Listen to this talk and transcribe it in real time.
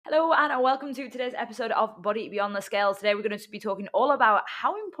Hello and welcome to today's episode of Body Beyond the Scale. Today we're going to be talking all about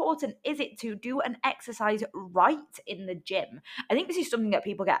how important is it to do an exercise right in the gym. I think this is something that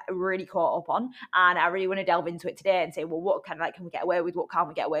people get really caught up on, and I really want to delve into it today and say, well, what kind of can we get away with? What can't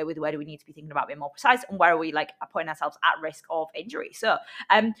we get away with? Where do we need to be thinking about being more precise? And where are we putting ourselves at risk of injury? So,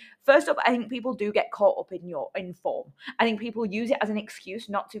 first up, I think people do get caught up in form. I think people use it as an excuse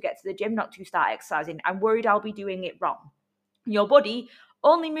not to get to the gym, not to start exercising. I'm worried I'll be doing it wrong. Your body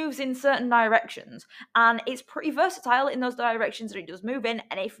only moves in certain directions, and it's pretty versatile in those directions that it does move in,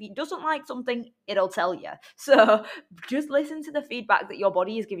 and if it doesn't like something, it'll tell you. So just listen to the feedback that your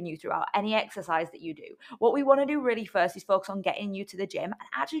body is giving you throughout any exercise that you do. What we want to do really first is focus on getting you to the gym and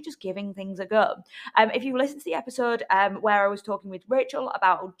actually just giving things a go. If you listen to the episode where I was talking with Rachel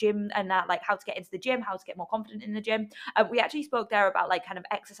about gym and how to get into the gym, how to get more confident in the gym, we actually spoke there about kind of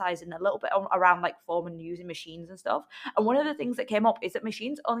exercising a little bit around form and using machines and stuff. And one of the things that came up is that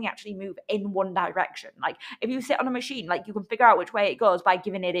machines only actually move in one direction. If you sit on a machine, you can figure out which way it goes by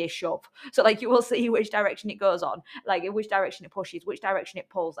giving it a shove. So you will see which direction it goes on, in which direction it pushes, which direction it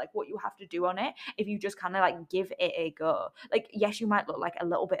pulls, what you have to do on it if you just kind of give it a go. Yes, you might look like a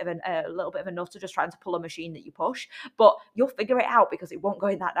little bit of a nutter just trying to pull a machine that you push, but you'll figure it out because it won't go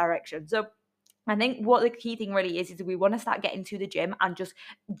in that direction. So I think what the key thing really is we want to start getting to the gym and just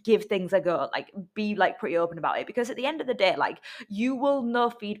give things a go, be pretty open about it, because at the end of the day, you will know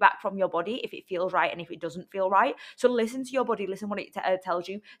feedback from your body if it feels right and if it doesn't feel right. So listen to your body, listen what it tells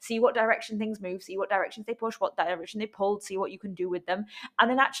you, see what direction things move, see what directions they push, what direction they pull, see what you can do with them, and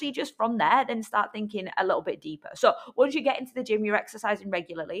then actually just from there then start thinking a little bit deeper. So once you get into the gym, you're exercising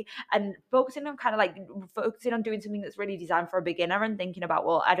regularly and focusing on focusing on doing something that's really designed for a beginner and thinking about,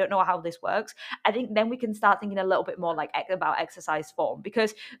 well, I don't know how this works. I think then we can start thinking a little bit more about exercise form,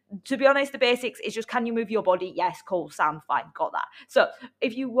 because to be honest, the basics is just, can you move your body? Yes, cool, sound fine, got that. So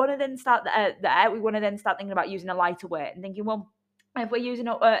if you want to then start there, we want to then start thinking about using a lighter weight and thinking, well, if we're using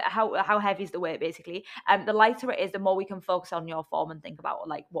how heavy is the weight, basically, the lighter it is, the more we can focus on your form and think about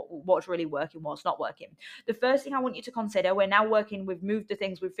what's really working, what's not working. The first thing I want you to consider, we're now working, we've moved the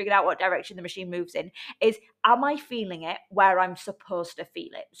things, we've figured out what direction the machine moves in, is, am I feeling it where I'm supposed to feel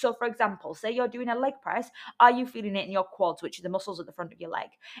it? So for example, say you're doing a leg press, are you feeling it in your quads, which are the muscles at the front of your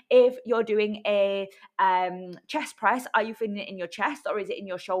leg? If you're doing a chest press, are you feeling it in your chest, or is it in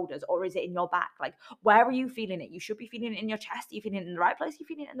your shoulders, or is it in your back? Where are you feeling it? You should be feeling it in your chest. Are you feeling it in the right place? Are you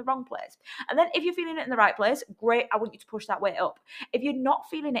feeling it in the wrong place? And then if you're feeling it in the right place, great, I want you to push that weight up. If you're not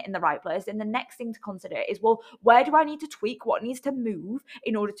feeling it in the right place, then the next thing to consider is, well, where do I need to tweak? What needs to move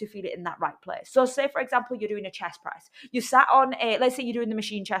in order to feel it in that right place? So say, for example, you're doing a chest press. You sat on let's say you're doing the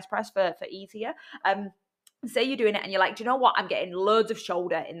machine chest press for easier. Say you're doing it and you're like, do you know what? I'm getting loads of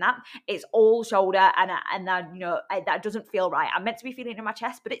shoulder in that. It's all shoulder, and then that doesn't feel right. I'm meant to be feeling it in my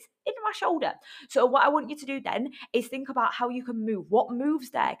chest, but it's in my shoulder. So what I want you to do then is think about how you can move. What moves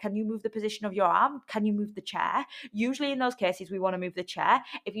there? Can you move the position of your arm? Can you move the chair? Usually in those cases, we want to move the chair.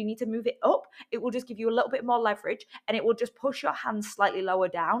 If you need to move it up, it will just give you a little bit more leverage, and it will just push your hands slightly lower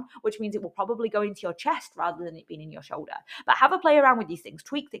down, which means it will probably go into your chest rather than it being in your shoulder. But have a play around with these things,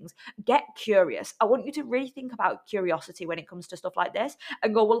 tweak things, get curious. I want you to really think about curiosity when it comes to stuff like this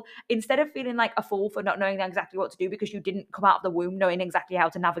and go, well, instead of feeling like a fool for not knowing exactly what to do because you didn't come out of the womb knowing exactly how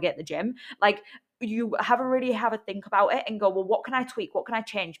to navigate the gym, you have a think about it and go, well, what can I tweak? What can I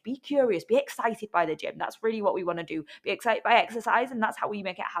change? Be curious, be excited by the gym. That's really what we want to do. Be excited by exercise, and that's how we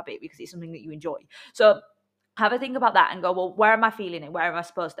make it a habit, because it's something that you enjoy. So have a think about that and go, well, where am I feeling it? Where am I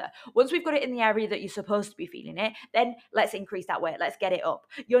supposed to? Once we've got it in the area that you're supposed to be feeling it, then let's increase that weight. Let's get it up.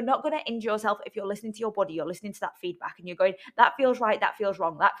 You're not going to injure yourself if you're listening to your body. You're listening to that feedback and you're going, that feels right. That feels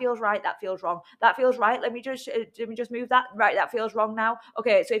wrong. That feels right. That feels wrong. That feels right. Let me just move that. Right. That feels wrong now.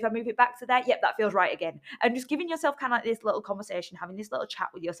 Okay. So if I move it back to there, yep, that feels right again. And just giving yourself kind of this little conversation, having this little chat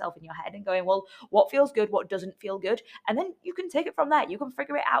with yourself in your head and going, well, what feels good? What doesn't feel good? And then you can take it from there. You can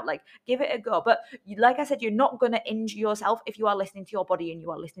figure it out, give it a go. But like I said, you're not going to injure yourself if you are listening to your body and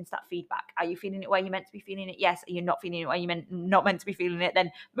you are listening to that feedback. Are you feeling it where you're meant to be feeling it? Yes. Are you not feeling it where you're not meant to be feeling it?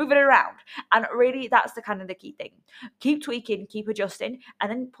 Then move it around. And really, that's the kind of the key thing. Keep tweaking, keep adjusting,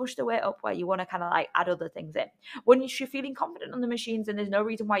 and then push the weight up where you want to kind of add other things in. When you're feeling confident on the machines, and there's no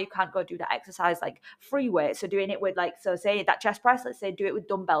reason why you can't go do that exercise free weight. So doing it with so say that chest press, let's say do it with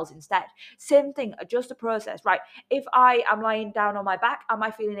dumbbells instead. Same thing, adjust the process, right? If I am lying down on my back, am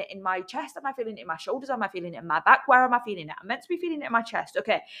I feeling it in my chest? Am I feeling it in my shoulders? Am I feeling it in my back? Where am I feeling it? I'm meant to be feeling it in my chest.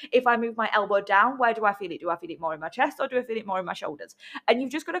 Okay. If I move my elbow down, where do I feel it? Do I feel it more in my chest, or do I feel it more in my shoulders? And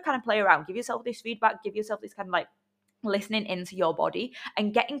you've just got to kind of play around, give yourself this feedback, give yourself this kind of listening into your body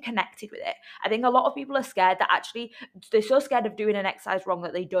and getting connected with it. I think a lot of people are scared that actually they're so scared of doing an exercise wrong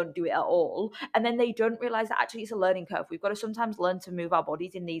that they don't do it at all. And then they don't realize that actually it's a learning curve. We've got to sometimes learn to move our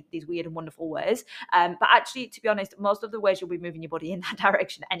bodies in these weird and wonderful ways. But actually, to be honest, most of the ways you'll be moving your body in that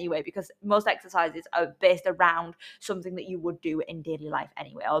direction anyway, because most exercises are based around something that you would do in daily life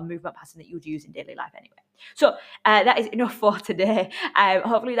anyway, or a movement pattern that you would use in daily life anyway. So that is enough for today.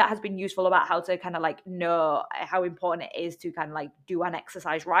 Hopefully that has been useful about how to kind of like know how important it is to kind of like do an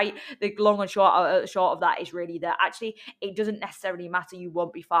exercise right. The long and short of that is really that actually it doesn't necessarily matter. You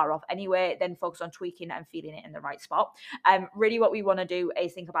won't be far off anyway. Then focus on tweaking and feeling it in the right spot. Really what we want to do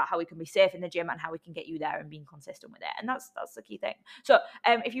is think about how we can be safe in the gym and how we can get you there and being consistent with it. And that's the key thing. So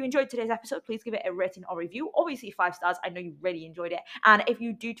if you enjoyed today's episode, please give it a rating or review. Obviously 5 stars. I know you really enjoyed it. And if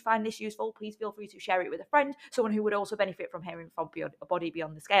you do find this useful, please feel free to share it with a friend, someone who would also benefit from hearing from Body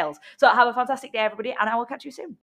Beyond the Scales. So have a fantastic day, everybody, and I will catch you soon.